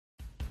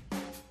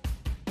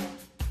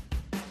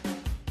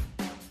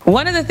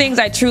One of the things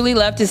I truly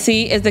love to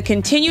see is the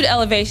continued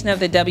elevation of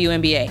the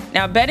WNBA.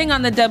 Now, betting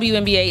on the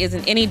WNBA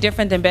isn't any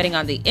different than betting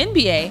on the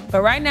NBA,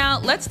 but right now,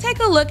 let's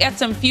take a look at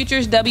some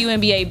futures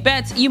WNBA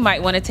bets you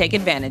might want to take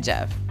advantage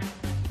of.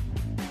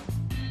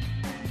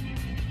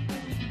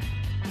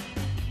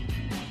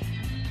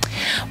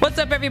 What's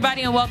up,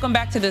 everybody, and welcome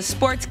back to the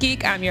Sports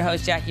Geek. I'm your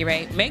host, Jackie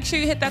Ray. Make sure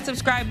you hit that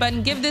subscribe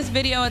button, give this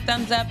video a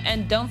thumbs up,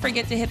 and don't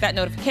forget to hit that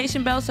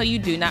notification bell so you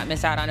do not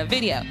miss out on a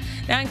video.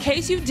 Now, in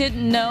case you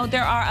didn't know,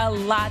 there are a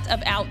lot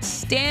of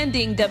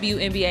outstanding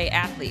WNBA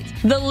athletes.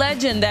 The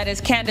legend that is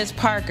Candace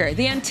Parker,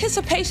 the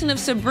anticipation of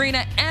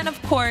Sabrina, and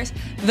of course,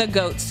 the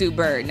GOAT Sue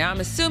Bird. Now,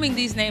 I'm assuming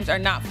these names are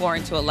not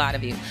foreign to a lot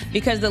of you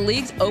because the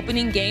league's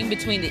opening game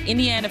between the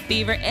Indiana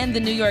Fever and the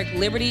New York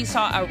Liberty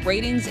saw a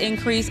ratings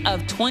increase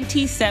of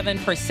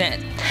 27%.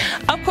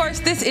 Of course,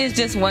 this is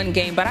just one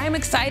game, but I'm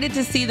excited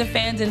to see the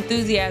fans'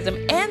 enthusiasm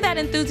and that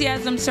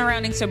enthusiasm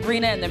surrounding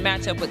Sabrina and the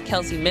matchup with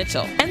Kelsey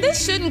Mitchell. And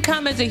this shouldn't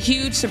come as a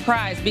huge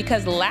surprise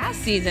because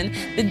last season,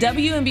 the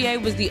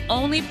WNBA was the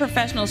only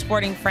professional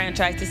sporting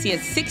franchise to see a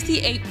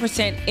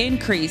 68%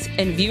 increase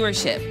in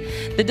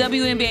viewership. The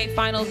WNBA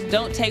finals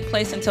don't take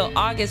place until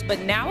August, but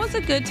now is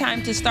a good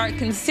time to start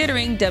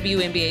considering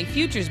WNBA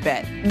futures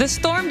bet. The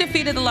Storm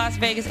defeated the Las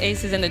Vegas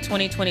Aces in the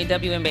 2020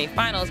 WNBA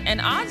finals,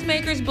 and odds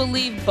makers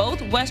believe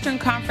both Western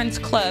Conference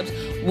clubs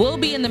will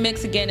be in the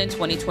mix again in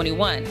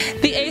 2021.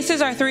 The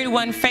Aces are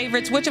 3-1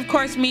 favorites, which of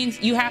course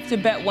means you have to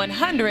bet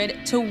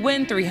 100 to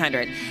win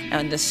 300,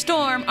 and the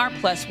Storm are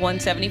plus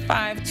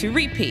 175 to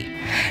repeat.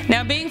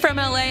 Now, being from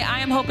LA, I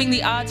am hoping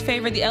the odds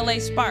favor the LA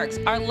Sparks.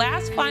 Our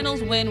last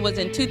finals win was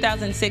in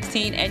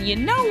 2016, and you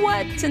know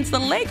what? Since the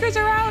Lakers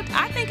are out,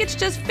 I think it's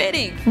just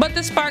fitting. But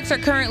the Sparks are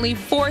currently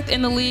 4th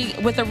in the league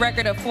with a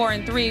record of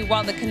 4-3,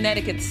 while the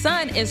Connecticut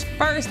Sun is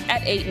 1st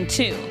at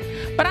 8-2.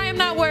 But I am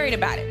not worried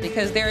about it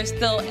because there is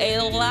still a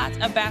lot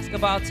of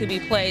basketball to be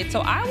played, so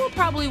I will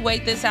probably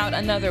wait this out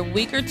another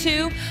week or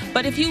two.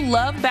 But if you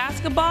love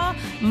basketball,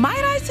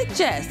 might I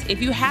suggest,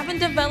 if you haven't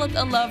developed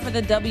a love for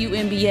the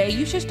WNBA,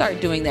 you should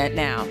start doing that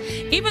now.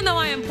 Even though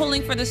I am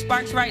pulling for the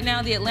Sparks right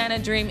now, the Atlanta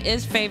Dream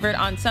is favored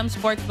on some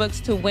sports books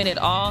to win it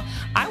all.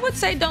 I would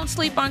say don't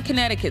sleep on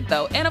Connecticut,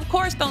 though. And of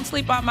course, don't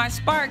sleep on my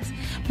Sparks.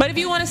 But if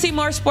you want to see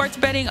more sports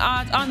betting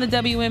odds on the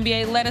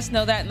WNBA, let us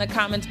know that in the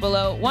comments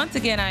below. Once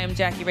again, I am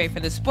Jackie Ray for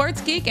the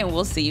Sports Geek, and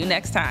we'll see you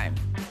next time.